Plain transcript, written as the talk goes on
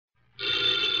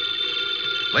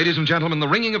Ladies and gentlemen, the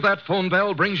ringing of that phone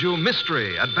bell brings you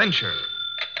mystery, adventure.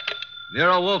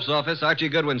 Nero Wolfe's office, Archie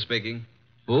Goodwin speaking.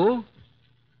 Who?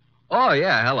 Oh,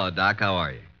 yeah. Hello, Doc. How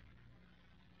are you?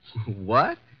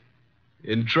 What?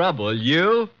 In trouble?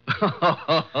 You?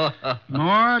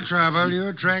 More trouble. You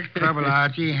attract trouble,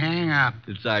 Archie. Hang up.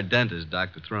 It's our dentist,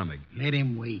 Dr. Thrummig. Let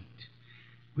him wait.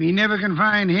 We never can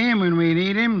find him when we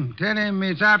need him. Tell him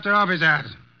it's after office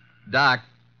hours.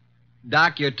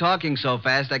 Doc, you're talking so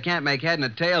fast I can't make head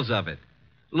and tails of it.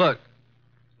 Look,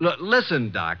 listen,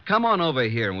 Doc. Come on over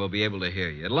here and we'll be able to hear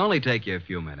you. It'll only take you a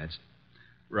few minutes.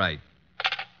 Right.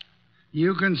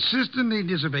 You consistently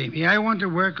disobey me. I want to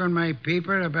work on my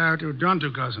paper about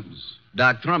odontocosms.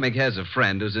 Doc Thrummig has a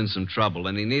friend who's in some trouble,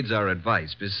 and he needs our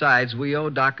advice. Besides, we owe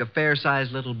Doc a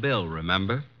fair-sized little bill,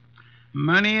 remember?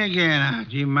 Money again,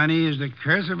 Archie. Money is the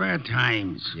curse of our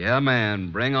times. Yeah,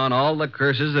 man. Bring on all the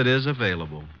curses that is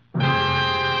available.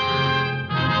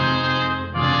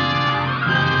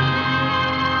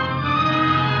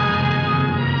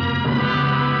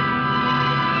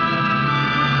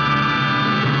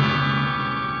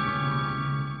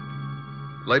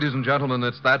 Ladies and gentlemen,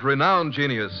 it's that renowned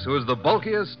genius who is the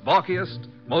bulkiest, balkiest,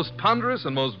 most ponderous,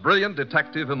 and most brilliant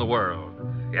detective in the world.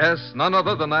 Yes, none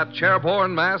other than that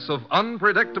chair-borne mass of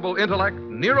unpredictable intellect,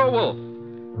 Nero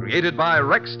Wolfe, created by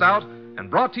Rex Stout and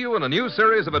brought to you in a new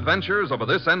series of adventures over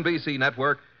this NBC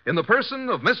network in the person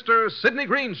of Mr. Sydney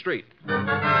Greenstreet.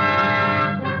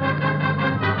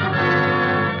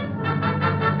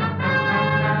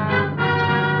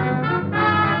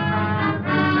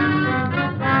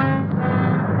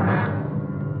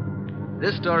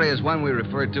 This story is one we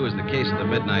refer to as the case of the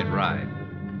Midnight Ride.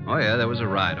 Oh, yeah, there was a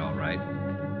ride, all right.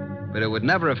 But it would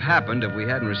never have happened if we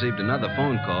hadn't received another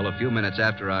phone call a few minutes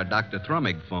after our Dr.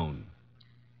 Thrummig phoned.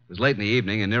 It was late in the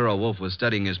evening, and Nero Wolfe was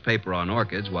studying his paper on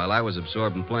orchids while I was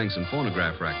absorbed in playing some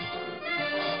phonograph records.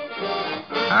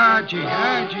 Archie,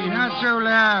 not so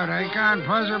loud. I can't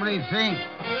possibly think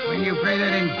when you play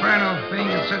that infernal thing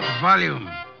at such volume.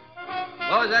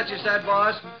 What was that you said,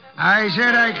 boss? I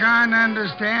said I can't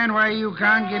understand why you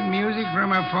can't get music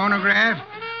from a phonograph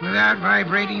without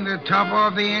vibrating the top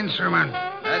of the instrument.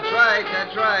 That's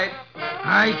right.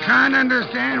 I can't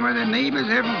understand why the neighbors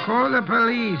haven't called the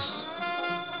police.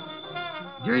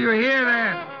 Do you hear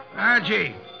that?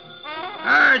 Archie!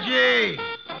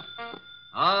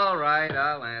 All right,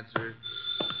 I'll answer.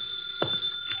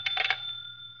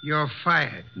 You're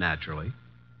fired. Naturally.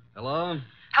 Hello?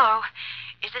 Hello.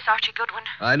 Is this Archie Goodwin?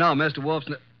 I know, Mr. Wolfe's...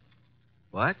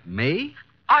 What? Me?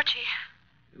 Archie.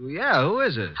 Yeah, who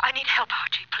is it? I need help,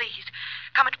 Archie, please.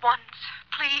 Come at once.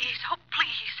 Please. Oh,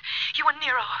 please. You and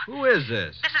Nero. Who is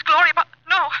this? This is Gloria, but...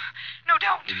 No,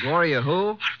 don't. Gloria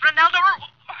who? Ronaldo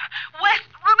West.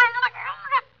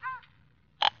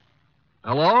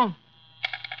 Hello?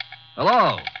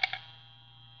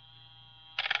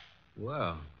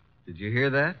 Well, did you hear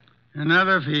that?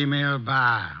 Another female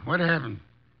bar. What happened?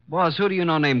 Boss, who do you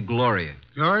know named Gloria?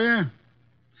 Gloria?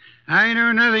 I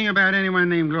know nothing about anyone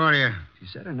named Gloria. She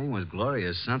said her name was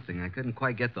Gloria something. I couldn't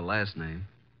quite get the last name.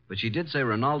 But she did say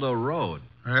Ronaldo Road.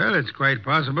 Well, it's quite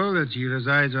possible that she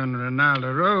resides on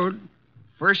Ronaldo Road.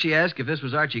 First, she asked if this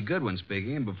was Archie Goodwin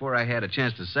speaking, and before I had a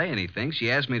chance to say anything,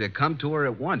 she asked me to come to her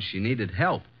at once. She needed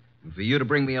help. And for you to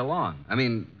bring me along.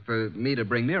 For me to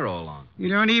bring Nero along. You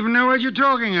don't even know what you're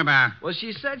talking about. Well,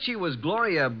 she said she was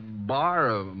Gloria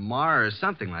Bar or Mar or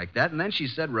something like that, and then she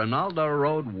said Ronaldo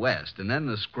Road West, and then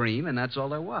the scream, and that's all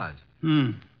there was.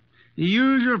 The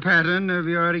usual pattern of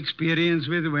your experience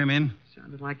with women.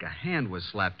 Sounded like a hand was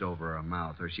slapped over her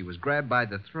mouth, or she was grabbed by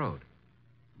the throat.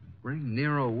 Bring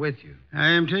Nero with you. I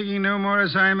am taking no more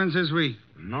assignments this week.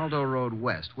 Ronaldo Road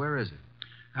West, where is it?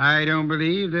 I don't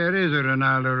believe there is a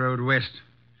Ronaldo Road West.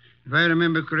 If I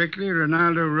remember correctly,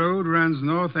 Ronaldo Road runs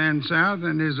north and south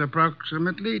and is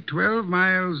approximately 12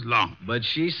 miles long. But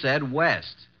she said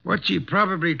west. What she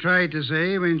probably tried to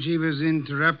say when she was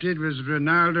interrupted was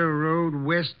Ronaldo Road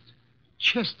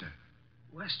Westchester.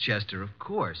 Westchester, of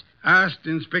course. Asked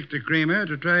Inspector Kramer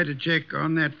to try to check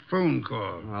on that phone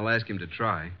call. I'll ask him to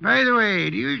try. By the way,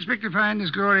 do you expect to find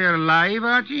this Gloria alive,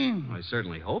 Archie? Well, I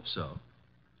certainly hope so.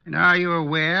 And are you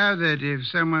aware that if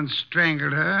someone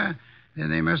strangled her, then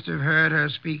they must have heard her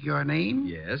speak your name?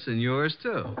 Yes, and yours,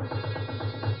 too.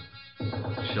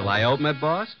 Shall I open it,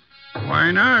 boss?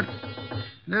 Why not?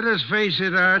 Let us face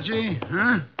it, Archie,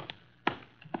 huh?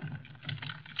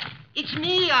 It's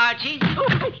me, Archie.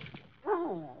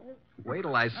 Wait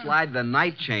till I slide the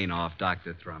night chain off,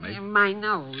 Dr. Thrumming. My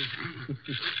nose.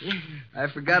 I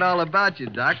forgot all about you,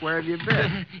 Doc. Where have you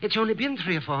been? It's only been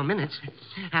 3 or 4 minutes.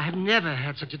 I've never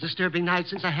had such a disturbing night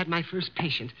since I had my first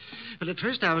patient. But at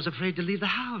first I was afraid to leave the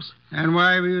house. And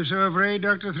why were you so afraid,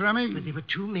 Dr. Thrumming? But there were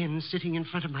 2 men sitting in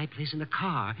front of my place in a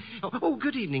car. Oh,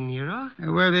 good evening, Nero.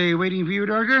 Were they waiting for you,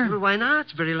 Doctor? Well, why not?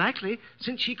 It's very likely.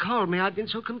 Since she called me, I've been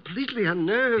so completely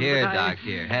unnerved. Here, that Doc,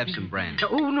 here. Have some brandy.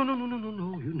 Oh, no.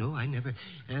 You know, I never...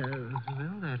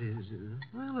 well, that is...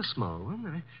 well, a small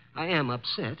one. I am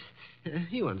upset.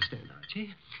 You understand,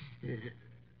 Archie.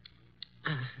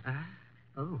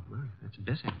 Oh, well, that's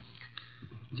better.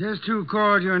 Just who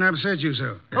called you and upset you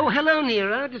so? Oh, hello,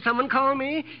 Nero. Did someone call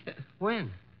me?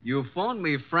 When? You phoned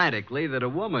me frantically that a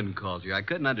woman called you. I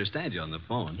couldn't understand you on the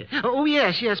phone. Oh,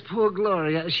 yes, poor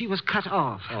Gloria. She was cut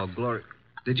off. Oh, Gloria.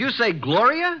 Did you say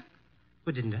Gloria?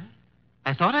 Well, didn't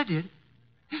I? I thought I did.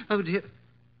 Oh, dear.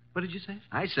 What did you say?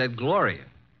 I said Gloria.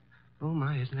 Oh,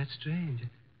 my, isn't that strange?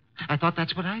 I thought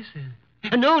that's what I said.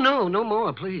 No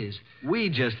more, please. We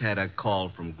just had a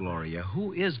call from Gloria.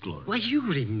 Who is Gloria? Why, you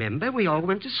remember. We all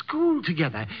went to school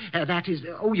together. That is...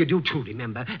 oh, you do too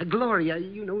remember. Gloria,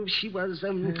 you know, she was...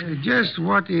 Just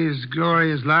what is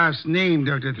Gloria's last name,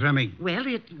 Dr. Thrumming? Well,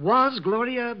 it was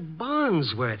Gloria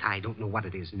Barnsworth. I don't know what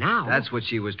it is now. That's what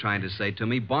she was trying to say to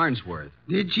me, Barnsworth.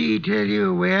 Did she tell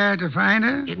you where to find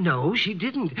her? No, she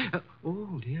didn't.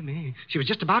 Oh, dear me. She was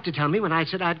just about to tell me when I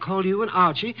said I'd call you and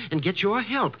Archie and get your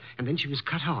help. And then she was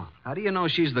cut off. How do you know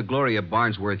she's the Gloria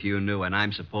Barnsworth you knew and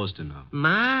I'm supposed to know?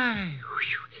 My.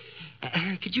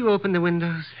 Could you open the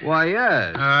windows? Why,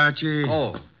 yes. Archie.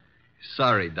 Oh,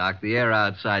 sorry, Doc. The air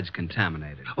outside's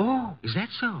contaminated. Oh, is that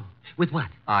so? With what?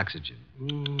 Oxygen.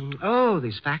 Oh,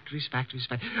 these factories.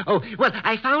 Oh, well,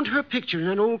 I found her picture in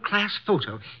an old class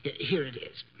photo. Here it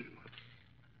is.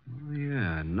 Oh,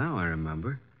 yeah, now I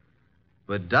remember.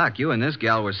 But, Doc, you and this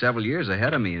gal were several years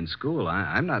ahead of me in school.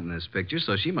 I'm not in this picture,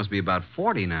 so she must be about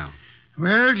 40 now.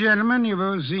 Well, gentlemen, you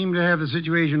both seem to have the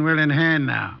situation well in hand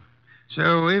now.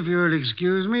 So, if you'll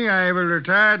excuse me, I will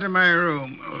retire to my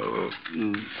room. Oh,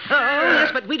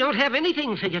 yes, but we don't have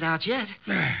anything figured out yet.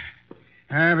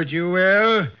 But you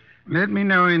will. Let me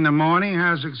know in the morning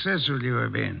how successful you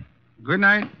have been. Good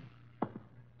night.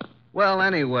 Well,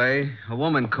 anyway, a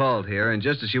woman called here, and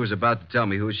just as she was about to tell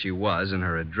me who she was and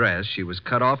her address, she was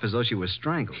cut off as though she was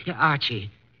strangled. Yeah, Archie,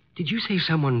 did you say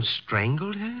someone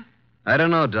strangled her? I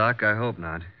don't know, Doc. I hope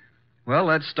not. Well,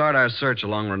 let's start our search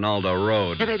along Ronaldo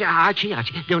Road. Archie,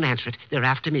 don't answer it. They're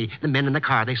after me. The men in the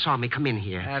car, they saw me come in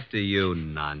here. After you,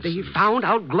 nonsense. They found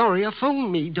out Gloria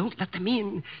phoned me. Don't let them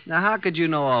in. Now, how could you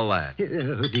know all that?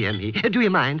 Oh, dear me. Do you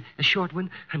mind? A short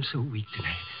one? I'm so weak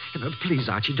tonight. Please,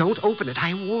 Archie, don't open it.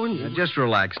 I warn you. Now, just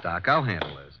relax, Doc. I'll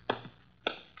handle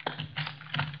this.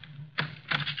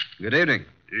 Good evening.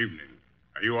 Evening.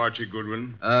 Are you Archie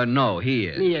Goodwin? No, he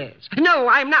is. Yes. No,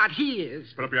 I'm not. He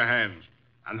is. Put up your hands.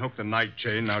 Unhook the night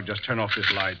chain. Now just turn off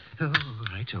this light. Oh,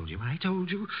 I told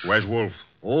you. Where's Wolfe?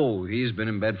 Oh, he's been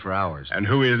in bed for hours. And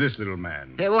who is this little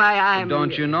man? Why, I'm...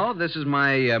 Don't you know? This is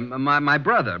my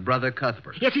brother, Brother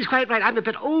Cuthbert. Yes, he's quite right. I'm a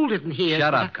bit older than he is.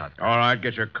 Shut up, Cuthbert. All right,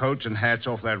 get your coats and hats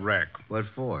off that rack. What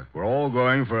for? We're all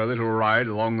going for a little ride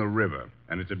along the river,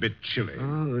 and it's a bit chilly.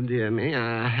 Oh, dear me.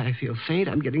 I feel faint.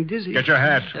 I'm getting dizzy. Get your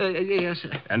hat. Yes.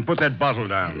 And put that bottle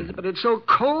down. But it's so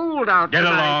cold out Get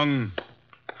tonight. along.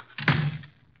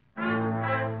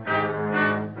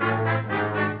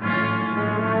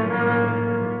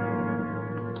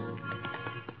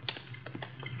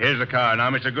 Here's the car.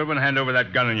 Now, Mr. Goodwin, hand over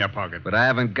that gun in your pocket. But I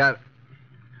haven't got...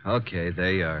 Okay,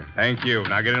 there you are. Thank you.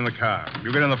 Now get in the car.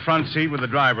 You get in the front seat with the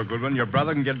driver, Goodwin. Your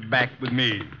brother can get back with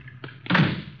me.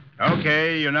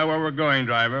 Okay, you know where we're going,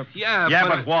 driver. Yeah,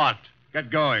 but what?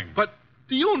 Get going. But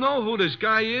do you know who this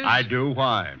guy is? I do.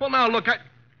 Why? Well, now, look,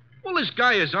 Well, this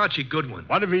guy is Archie Goodwin.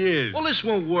 What if he is? Well, this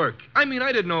won't work. I mean,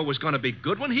 I didn't know it was going to be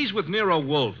Goodwin. He's with Nero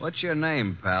Wolfe. What's your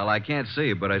name, pal? I can't see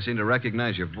you, but I seem to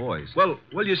recognize your voice. Well,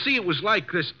 you see, it was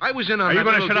like this. I was in on Are you that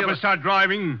going to little shut up deal and start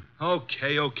driving?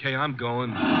 Okay, I'm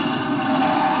going.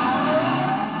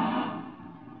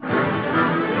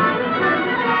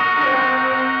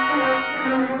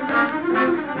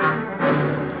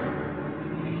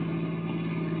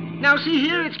 Now, see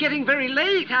here, it's getting very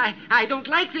late. I don't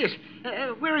like this.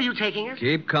 Where are you taking us?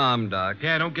 Keep calm, Doc.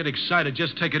 Yeah, don't get excited.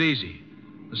 Just take it easy.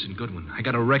 Listen, Goodwin, I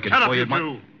got a record Shut for up, you. you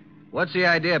two. What's the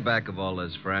idea back of all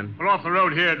this, friend? Pull off the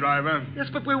road here, driver. Yes,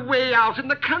 but we're way out in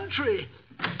the country.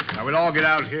 Now, we'll all get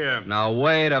out here. Now,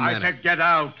 wait a minute. I said get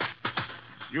out.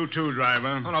 You too,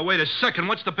 driver. Oh, now, wait a second.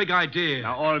 What's the big idea?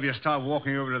 Now, all of you start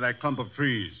walking over to that clump of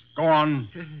trees. Go on.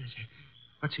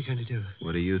 What's he going to do?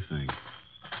 What do you think?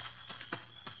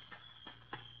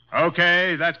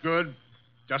 Okay, that's good.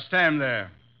 Just stand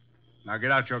there. Now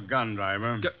get out your gun,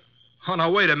 driver. Oh,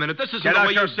 now, wait a minute. This isn't Get the out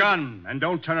way your you gun, and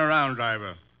don't turn around,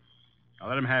 driver. Now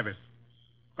let him have it.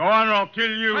 Go on, or I'll kill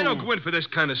you. I don't go in for this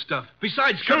kind of stuff.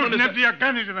 Besides, Shoot Goodwin and is... empty your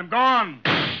gun into them. Go on.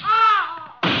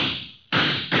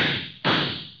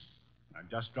 Now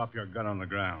just drop your gun on the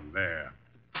ground. There.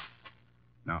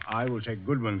 Now, I will take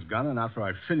Goodwin's gun, and after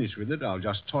I finish with it, I'll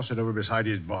just toss it over beside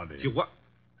his body. You what?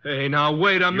 Hey, now,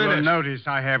 wait a You minute. will notice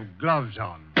I have gloves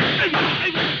on.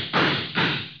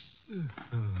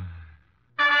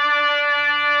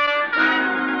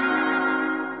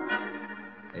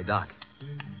 Hey, Doc.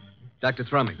 Dr.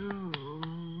 Thrumming.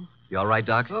 Oh. You all right,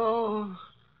 Doc? Oh,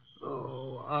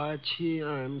 Archie,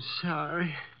 I'm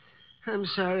sorry. I'm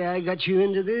sorry I got you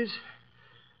into this.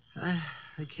 I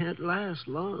can't last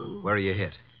long. Where are you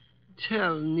hit?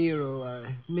 Tell Nero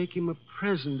I make him a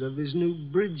present of his new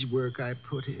bridge work I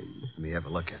put in. Let me have a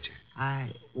look at you.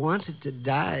 I wanted to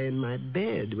die in my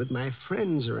bed with my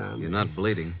friends around You're me. not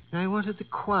bleeding. I wanted the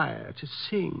choir to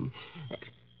sing.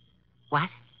 What?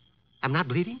 I'm not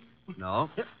bleeding? No.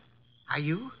 Are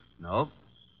you? No.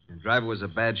 The driver was a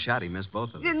bad shot. He missed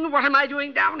both of them. Then what am I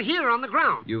doing down here on the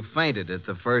ground? You fainted at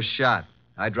the first shot.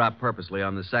 I dropped purposely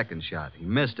on the second shot. He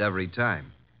missed every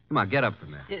time. Come on, get up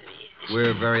from there.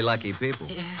 We're very lucky people.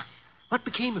 What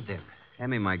became of them?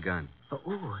 Hand me my gun.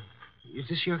 Oh, is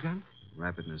this your gun?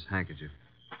 Wrap it in his handkerchief.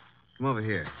 Come over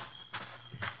here.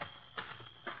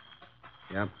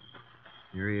 Yep.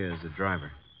 Here he is, the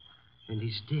driver. And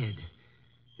he's dead.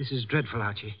 This is dreadful,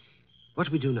 Archie. What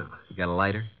do we do now? You got a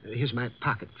lighter? Here's my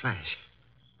pocket flash.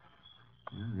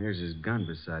 Well, here's his gun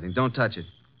beside him. Don't touch it.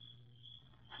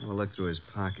 Have a look through his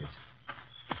pockets.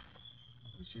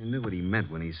 I knew what he meant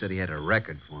when he said he had a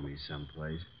record for me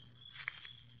someplace.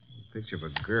 A picture of a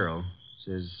girl.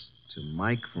 Says, to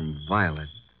Mike from Violet.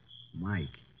 Mike.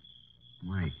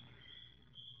 The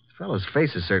fellow's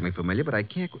face is certainly familiar, but I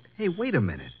can't... Hey, wait a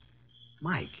minute.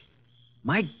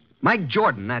 Mike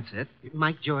Jordan, that's it.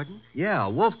 Mike Jordan? Yeah,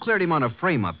 Wolf cleared him on a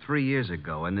frame-up 3 years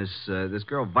ago, and this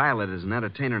girl Violet is an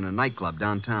entertainer in a nightclub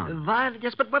downtown. Violet,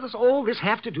 yes, but what does all this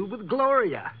have to do with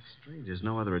Gloria? Strange, there's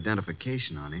no other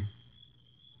identification on him.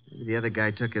 Maybe the other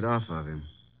guy took it off of him.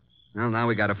 Well, now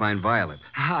we got to find Violet.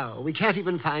 How? We can't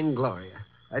even find Gloria.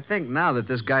 I think now that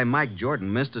this guy Mike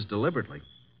Jordan missed us deliberately.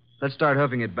 Let's start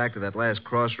hoofing it back to that last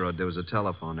crossroad. There was a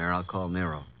telephone there. I'll call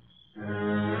Nero.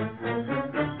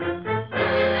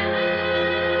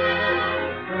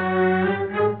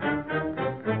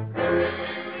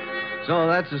 So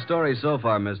that's the story so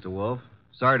far, Mr. Wolf.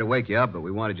 Sorry to wake you up, but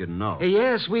we wanted you to know.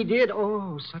 Yes, we did.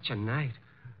 Oh, such a night.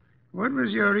 What was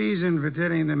your reason for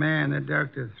telling the man that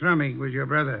Dr. Thrumming was your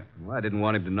brother? Well, I didn't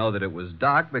want him to know that it was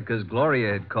Doc because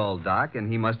Gloria had called Doc, and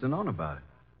he must have known about it.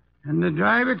 And the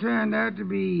driver turned out to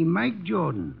be Mike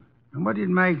Jordan. And what did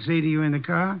Mike say to you in the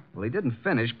car? Well, he didn't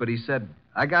finish, but he said,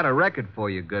 I got a record for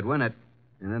you, Goodwin. And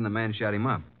then the man shot him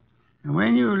up. And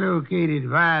when you located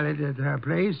Violet at her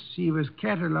place, she was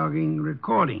cataloging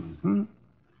recordings,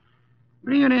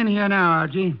 Bring it in here now,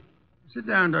 Archie. Sit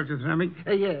down, Dr. Thrumming.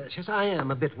 Yes, I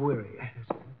am a bit weary.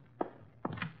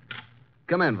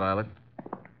 Come in, Violet.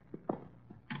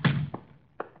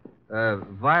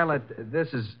 Violet,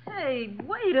 this is... Hey,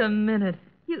 wait a minute.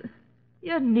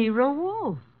 You're Nero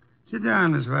Wolfe. Sit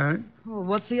down, Miss Violet. Oh,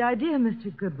 what's the idea,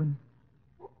 Mr. Goodwin?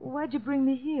 Why'd you bring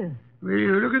me here? Will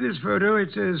you look at this photo? It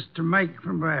says to Mike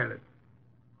from Violet.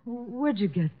 Where'd you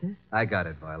get this? I got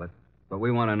it, Violet. What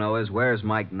we want to know is, where's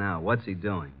Mike now? What's he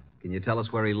doing? Can you tell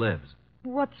us where he lives?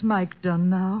 What's Mike done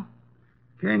now?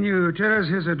 Can you tell us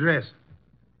his address?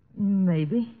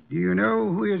 Maybe. Do you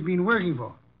know who he has been working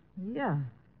for? Yeah.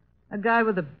 A guy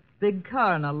with a big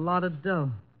car and a lot of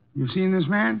dough. You've seen this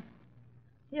man?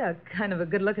 Yeah, kind of a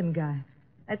good-looking guy.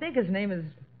 I think his name is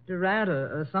Durant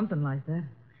or something like that.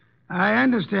 I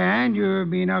understand you've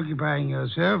been occupying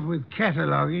yourself with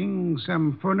cataloging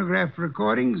some phonograph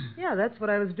recordings. Yeah, that's what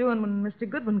I was doing when Mr.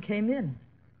 Goodwin came in.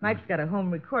 Mike's got a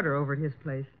home recorder over at his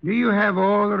place. Do you have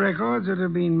all the records that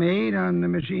have been made on the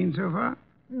machine so far?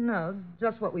 No,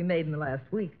 just what we made in the last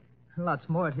week. Lots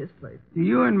more at his place. Do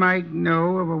you and Mike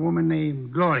know of a woman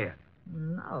named Gloria?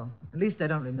 No, at least I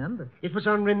don't remember. It was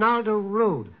on Rinaldo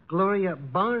Road. Gloria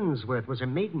Barnsworth was her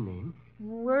maiden name.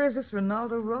 Where is this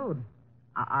Rinaldo Road?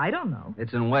 I don't know.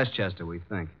 It's in Westchester, we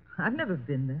think. I've never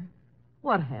been there.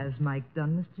 What has Mike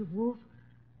done, Mr. Wolfe?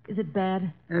 Is it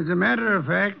bad? As a matter of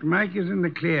fact, Mike is in the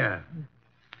clear.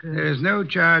 Good. There's no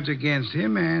charge against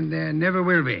him, and there never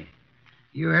will be.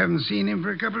 You haven't seen him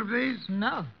for a couple of days?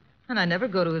 No. And I never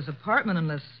go to his apartment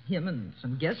unless him and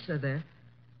some guests are there.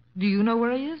 Do you know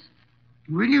where he is?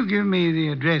 Will you give me the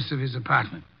address of his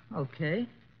apartment? Okay.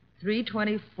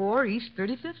 324 East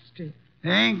 35th Street.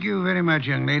 Thank you very much,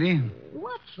 young lady.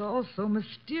 What's all so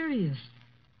mysterious?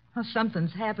 Oh,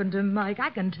 something's happened to Mike. I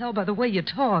can tell by the way you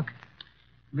talk.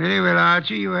 Very well,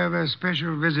 Archie. You have a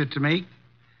special visit to make.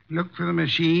 Look for the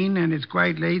machine, and it's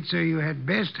quite late, so you had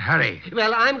best hurry.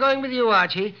 Well, I'm going with you,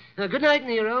 Archie. Good night,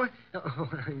 Nero.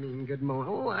 Good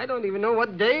morning. Oh, I don't even know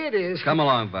what day it is. Come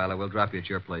along, Violet. We'll drop you at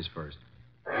your place first.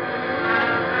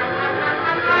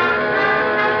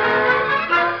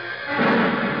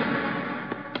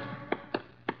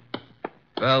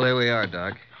 Well, here we are,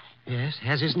 Doc. Yes,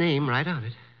 has his name right on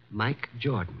it. Mike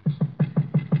Jordan.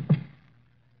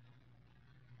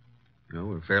 No,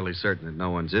 we're fairly certain that no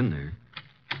one's in there.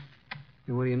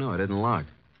 Hey, what do you know? It isn't locked.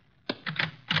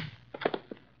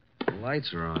 The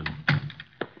lights are on.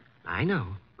 I know.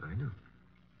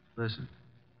 Listen.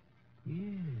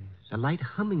 Yes, a light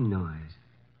humming noise.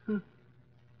 Huh.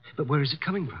 But where is it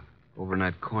coming from? Over in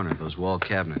that corner, those wall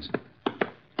cabinets.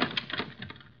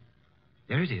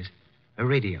 There it is. A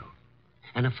radio.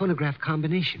 And a phonograph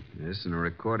combination. Yes, and a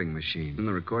recording machine. And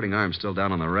the recording arm's still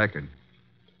down on the record.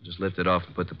 Just lift it off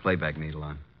and put the playback needle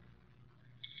on.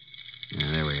 Yeah,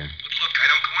 there we are. But look, I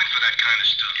don't go in for that kind of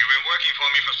stuff. You've been working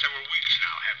for me for several weeks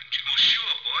now, haven't you? Well,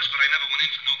 sure, boss, but I never went in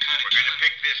for no kind of... We're going to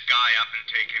pick this guy up and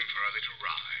take him for a little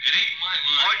ride. It ain't my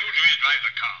line. All you do is drive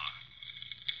the car.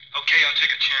 Okay, I'll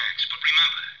take a chance, but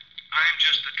remember, I'm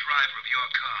just the driver of your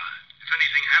car. If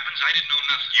anything happens, I didn't know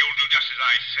nothing. You'll do just as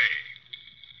I say.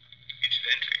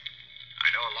 Incidentally, I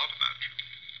know a lot about you.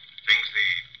 Things the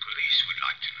police would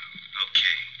like to know.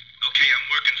 Okay, I'm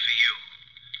working for you.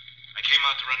 I came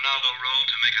out to Ronaldo Road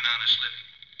to make an honest living.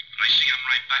 But I see I'm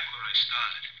right back where I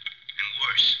started. And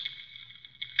worse.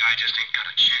 The guy just ain't got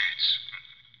a chance.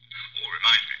 Oh,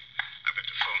 remind me. I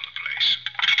better phone the place.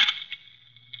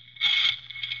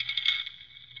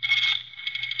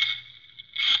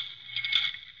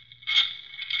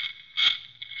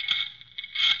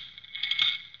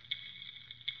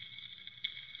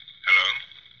 Hello?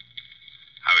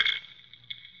 How is it?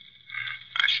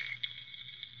 I see.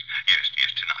 Yes,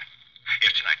 tonight.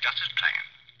 Yes, tonight, just as planned.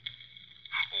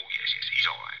 Oh, yes, he's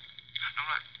all right. No,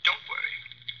 don't worry.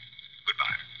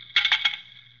 Goodbye.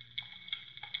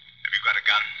 Have you got a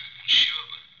gun? Sure,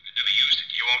 but I never used it.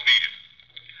 You won't need it.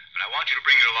 But I want you to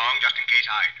bring it along just in case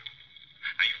I do.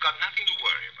 Now, you've got nothing to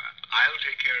worry about. I'll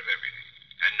take care of everything.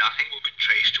 And nothing will be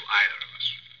traced to either of us.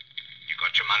 You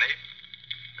got your money?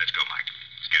 Let's go, Mike.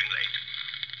 It's getting late.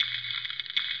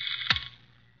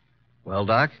 Well,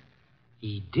 Doc?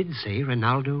 He did say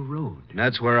Ronaldo Road. And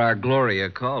that's where our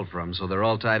Gloria called from, so they're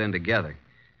all tied in together.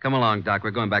 Come along, Doc. We're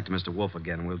going back to Mr. Wolfe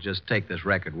again, and we'll just take this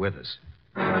record with us.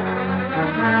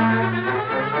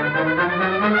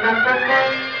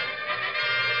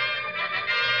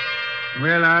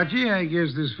 Well, Archie, I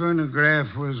guess this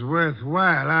phonograph was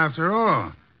worthwhile after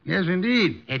all. Yes,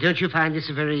 indeed. Hey, don't you find this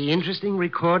a very interesting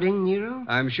recording, Nero?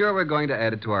 I'm sure we're going to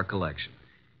add it to our collection.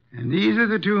 And these are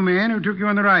the two men who took you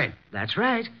on the ride. That's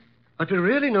right. But we're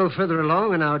really no further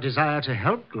along in our desire to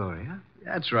help Gloria.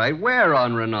 That's right. We're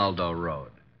on Ronaldo Road.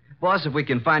 Boss, if we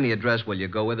can find the address, will you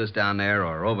go with us down there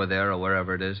or over there or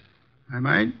wherever it is? I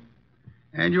might.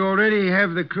 And you already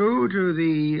have the clue to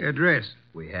the address.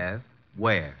 We have?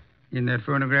 Where? In that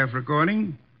phonograph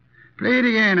recording. Play it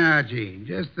again, Archie.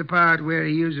 Just the part where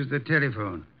he uses the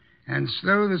telephone. And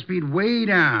slow the speed way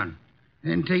down.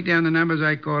 Then take down the numbers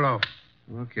I call off.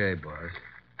 Okay, boss.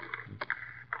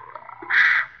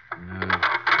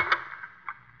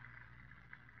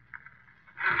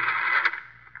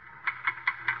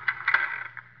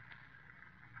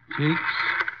 6,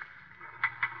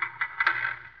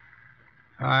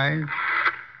 5,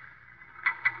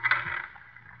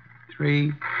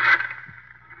 3,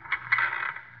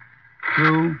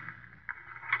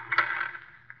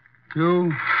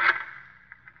 2,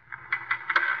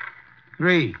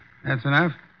 3. That's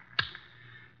enough.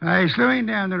 By slowing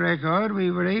down the record, we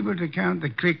were able to count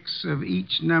the clicks of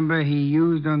each number he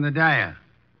used on the dial.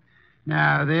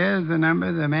 Now, there's the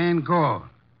number the man called.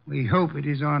 We hope it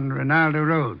is on Ronaldo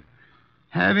Road.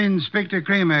 Have Inspector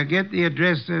Kramer get the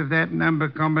address of that number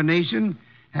combination,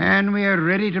 and we are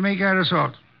ready to make our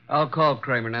assault. I'll call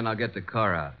Kramer, and then I'll get the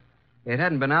car out. It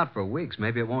hadn't been out for weeks.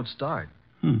 Maybe it won't start.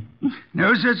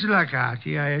 No such luck,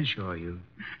 Archie, I assure you.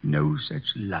 No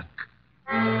such luck.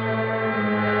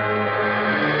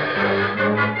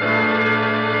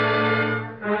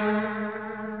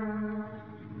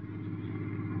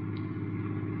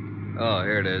 Oh,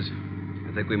 here it is.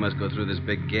 I think we must go through this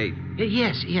big gate.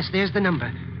 Yes, there's the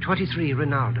number. 23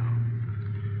 Ronaldo.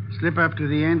 Slip up to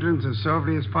the entrance as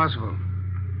softly as possible.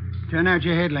 Turn out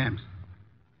your headlamps.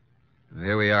 Well,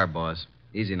 here we are, boss.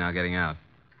 Easy now getting out.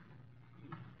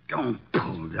 Don't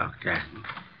pull, Doctor.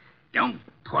 Don't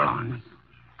pull on me.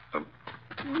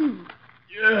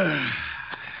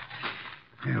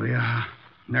 There we are.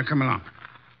 Now, come along.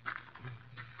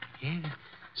 Yeah,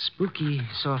 spooky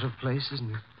sort of place,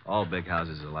 isn't it? All big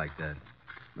houses are like that.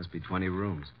 Must be 20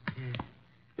 rooms.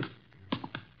 Yeah.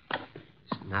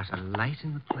 There's not a light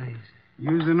in the place.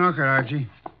 Use the knocker, Archie.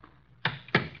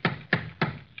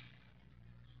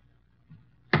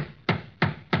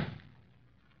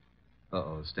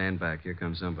 Uh-oh, stand back. Here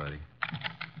comes somebody.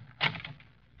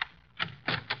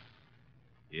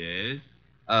 Yes?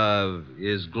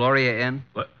 Is Gloria in?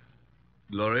 What?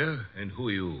 Gloria? And who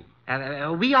are you?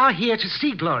 We are here to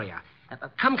see Gloria.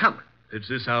 Come. It's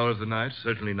this hour of the night?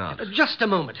 Certainly not. Just a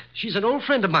moment. She's an old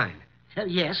friend of mine.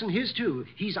 Yes, and his, too.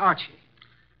 He's Archie.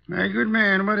 My good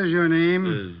man, what is your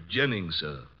name? Jennings,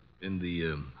 sir. And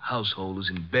the household is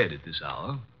in bed at this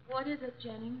hour. What is it,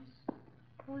 Jennings?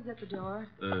 Who's at the door?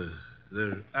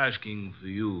 They're asking for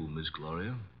you, Miss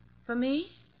Gloria. For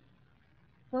me?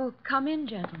 Well, come in,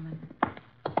 gentlemen.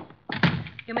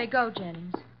 You may go,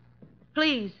 Jennings.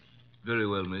 Please. Very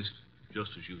well, miss.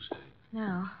 Just as you say.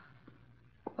 Now,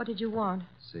 what did you want?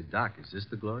 Say, Doc, is this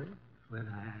the Gloria? Well,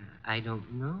 I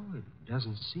don't know. It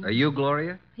doesn't seem... Are you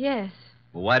Gloria? Yes.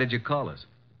 Well, why did you call us?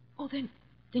 Oh, then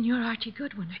you're Archie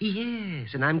Goodwin.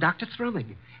 Yes, and I'm Dr.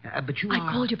 Thrumming. But you are...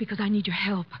 I called you because I need your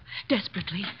help.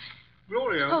 Desperately.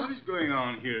 Gloria, what is going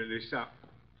on here at this hour?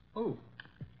 Oh,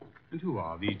 and who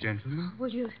are these gentlemen? Well,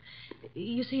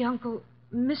 you see, Uncle,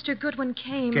 Mr. Goodwin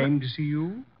came... Came to see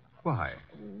you? Why?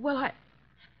 Well,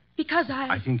 because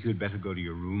I think you'd better go to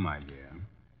your room, my dear.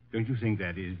 Don't you think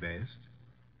that is best?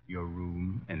 Your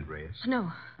room and rest?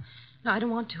 No, I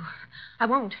don't want to. I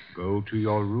won't. Go to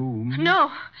your room. No,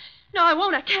 I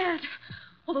won't. I can't.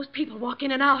 All those people walk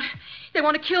in and out. They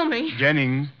want to kill me.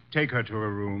 Jennings, take her to her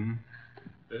room.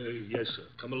 Yes, sir.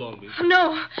 Come along, miss.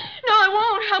 No,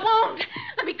 I won't.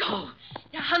 Let me go.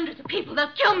 There are hundreds of people.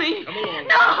 They'll kill me. Come along.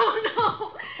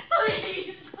 No,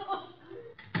 please,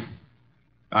 no.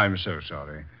 I'm so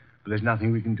sorry, but there's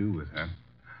nothing we can do with her.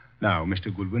 Now,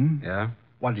 Mr. Goodwin. Yeah?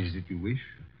 What is it you wish?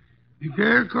 The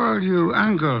girl called you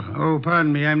Uncle. Oh,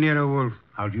 pardon me. I'm Nero Wolfe.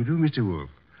 How do you do, Mr. Wolfe?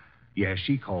 Yes,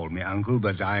 she called me Uncle,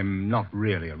 but I'm not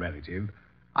really a relative.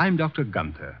 I'm Dr.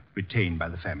 Gunther, retained by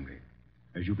the family.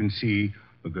 As you can see,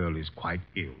 the girl is quite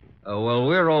ill. Oh, well,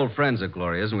 we're old friends of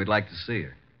Gloria's, and we'd like to see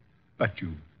her. But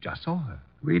you just saw her.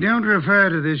 We don't refer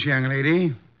to this young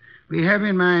lady. We have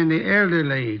in mind the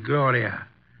elderly Gloria.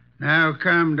 Now,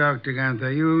 come, Dr.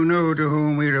 Gunther. You know to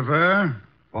whom we refer.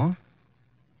 What?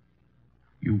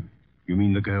 You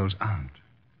mean the girl's aunt?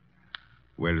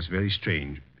 Well, it's very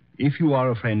strange. If you are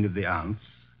a friend of the aunt's,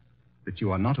 that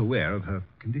you are not aware of her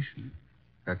condition.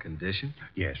 Her condition?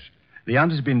 Yes. The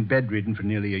aunt has been bedridden for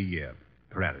nearly a year.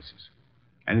 Paralysis.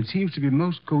 And it seems to be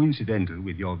most coincidental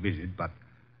with your visit, but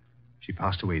she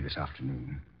passed away this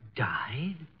afternoon.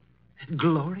 Died?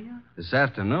 Gloria? This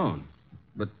afternoon?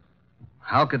 But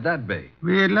how could that be?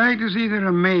 We'd like to see the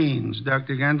remains,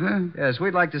 Dr. Gunther. Yes,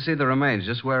 we'd like to see the remains.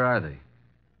 Just where are they?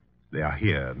 They are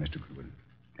here, Mr. Goodwin.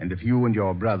 And if you and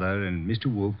your brother and Mr.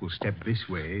 Wolfe will step this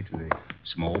way to the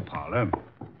small parlor.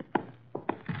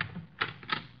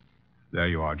 There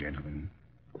you are, gentlemen.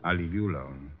 I'll leave you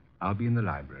alone. I'll be in the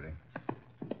library.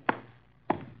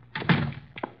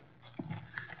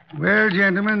 Well,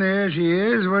 gentlemen, there she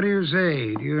is. What do you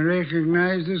say? Do you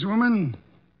recognize this woman?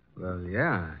 Well,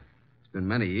 yeah. It's been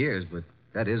many years, but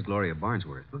that is Gloria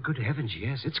Barnsworth. Well, good heavens,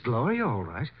 yes. It's Gloria, all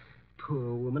right.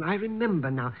 Poor woman. I remember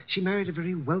now. She married a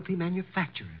very wealthy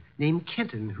manufacturer named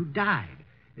Kenton, who died.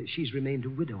 She's remained a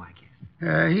widow, I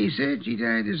guess. He said she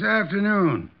died this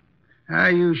afternoon.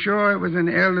 Are you sure it was an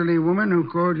elderly woman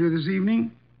who called you this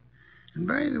evening? And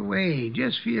by the way,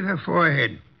 just feel her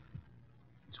forehead.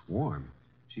 It's warm.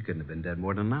 She couldn't have been dead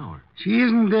more than an hour. She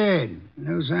isn't dead.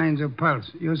 No signs of pulse.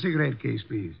 Your cigarette case,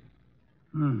 please.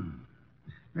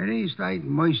 Very slight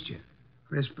moisture.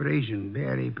 Respiration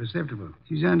barely perceptible.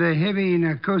 She's under heavy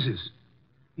narcosis.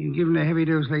 Been given a heavy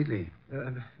dose lately.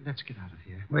 Let's get out of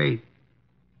here. Wait.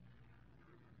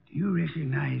 Do you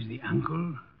recognize the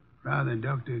uncle, Father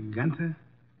Dr. Gunther?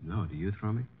 No, do you,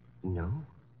 Thrummy? No.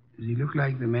 Does he look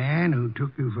like the man who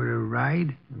took you for a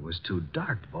ride? It was too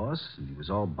dark, boss, and he was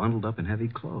all bundled up in heavy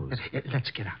clothes.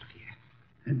 Let's get out of here.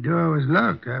 The door was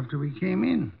locked after we came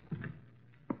in.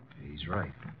 He's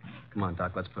right. Come on,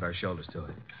 Doc, let's put our shoulders to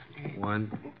it.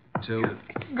 1, 2...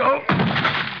 Go!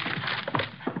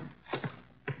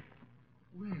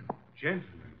 Well, gentlemen,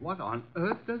 what on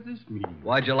earth does this mean?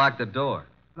 Why'd you lock the door?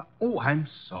 Oh, I'm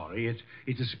sorry.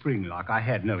 It's a spring lock. I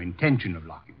had no intention of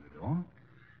locking the door.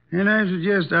 And I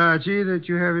suggest, Archie, that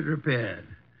you have it repaired.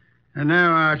 And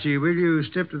now, Archie, will you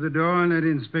step to the door and let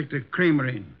Inspector Kramer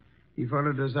in? He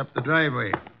followed us up the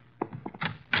driveway.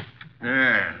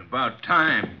 Yeah, about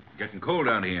time. Getting cold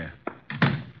out here.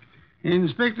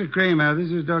 Inspector Kramer,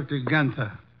 this is Dr.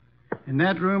 Gunther. In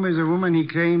that room is a woman he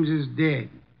claims is dead.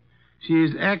 She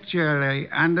is actually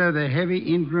under the heavy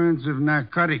influence of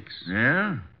narcotics.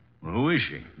 Yeah? Well, who is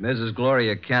she? Mrs.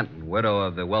 Gloria Kenton, widow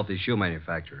of the wealthy shoe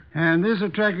manufacturer. And this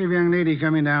attractive young lady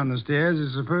coming down the stairs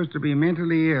is supposed to be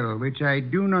mentally ill, which I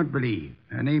do not believe.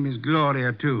 Her name is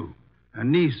Gloria, too. A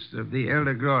niece of the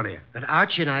elder Gloria. But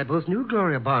Archie and I both knew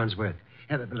Gloria Barnsworth.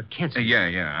 Kenton.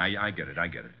 Yeah, I get it.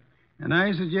 And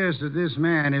I suggest that this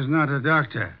man is not a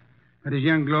doctor, but is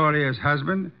young Gloria's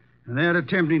husband, and they're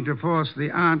attempting to force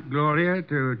the Aunt Gloria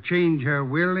to change her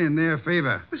will in their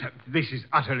favor. This is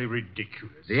utterly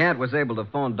ridiculous. The aunt was able to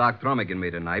phone Doc Thrummig and me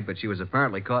tonight, but she was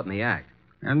apparently caught in the act.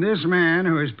 And this man,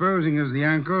 who is posing as the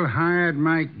uncle, hired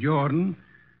Mike Jordan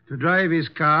to drive his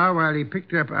car while he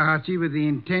picked up Archie with the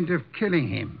intent of killing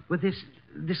him. Well, this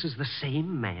is the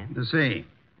same man? The same.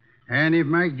 And if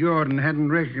Mike Jordan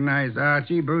hadn't recognized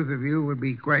Archie, both of you would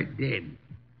be quite dead.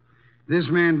 This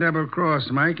man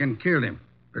double-crossed Mike and killed him,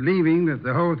 believing that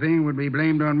the whole thing would be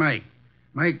blamed on Mike.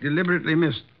 Mike deliberately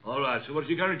missed. All right, so what's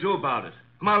he going to do about it?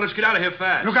 Come on, let's get out of here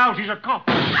fast. Look out, he's a cop.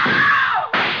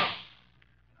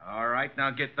 All right,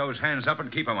 now get those hands up and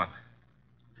keep them up.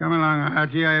 Come along,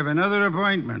 Archie. I have another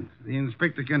appointment. The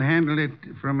inspector can handle it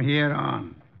from here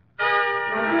on.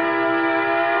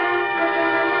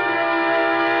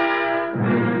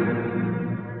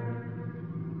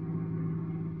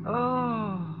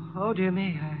 Oh, dear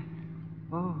me.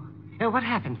 What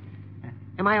happened?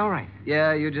 Am I all right?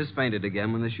 Yeah, you just fainted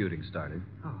again when the shooting started.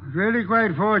 It's really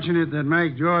quite fortunate that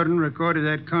Mike Jordan recorded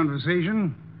that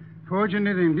conversation.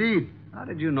 Fortunate indeed. How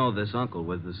did you know this uncle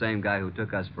was the same guy who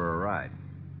took us for a ride?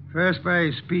 First, by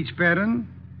his speech pattern,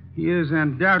 he is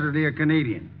undoubtedly a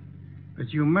Canadian.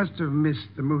 But you must have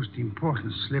missed the most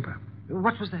important slip-up.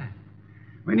 What was that?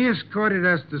 When he escorted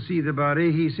us to see the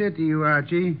body, he said to you,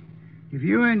 Archie, if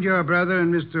you and your brother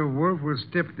and Mr. Wolfe will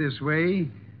step this way...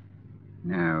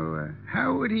 Now,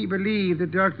 how would he believe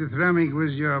that Dr. Thrummig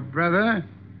was your brother?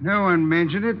 No one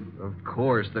mentioned it. Of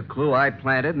course, the clue I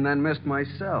planted and then missed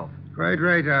myself. Quite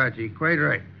right, Archie, quite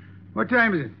right. What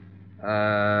time is it?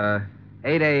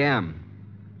 8 a.m.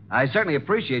 I certainly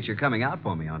appreciate your coming out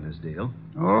for me on this deal.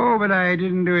 Oh, but I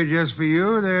didn't do it just for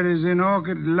you. There is an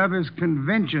Orchid Lovers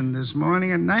Convention this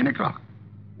morning at 9 o'clock.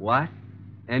 What?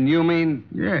 And you mean...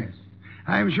 Yes.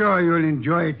 I'm sure you'll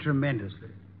enjoy it tremendously.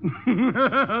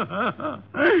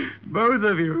 Both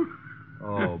of you.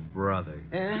 Oh, brother.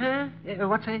 Uh-huh.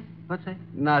 What's that?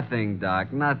 Nothing,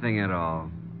 Doc. Nothing at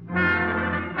all.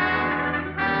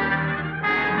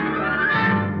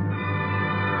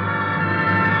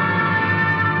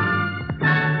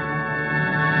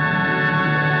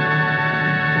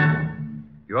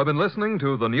 You have been listening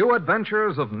to The New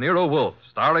Adventures of Nero Wolfe,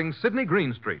 starring Sydney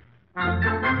Greenstreet.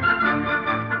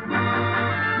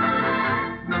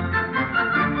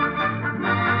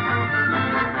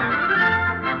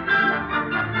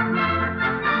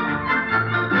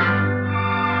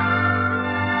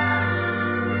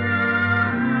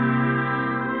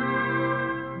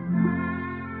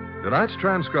 Tonight's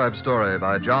transcribed story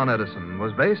by John Edison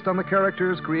was based on the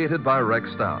characters created by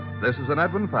Rex Stout. This is an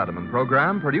Edwin Fadiman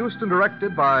program produced and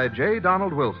directed by J.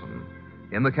 Donald Wilson.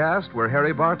 In the cast were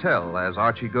Harry Bartell as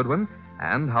Archie Goodwin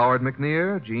and Howard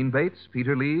McNear, Gene Bates,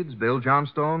 Peter Leeds, Bill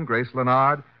Johnstone, Grace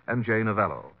Lennard, and Jay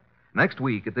Novello. Next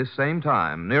week at this same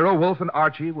time, Nero Wolfe and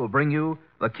Archie will bring you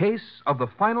The Case of the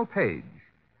Final Page.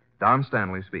 Don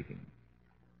Stanley speaking.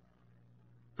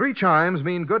 3 chimes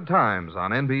mean good times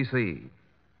on NBC.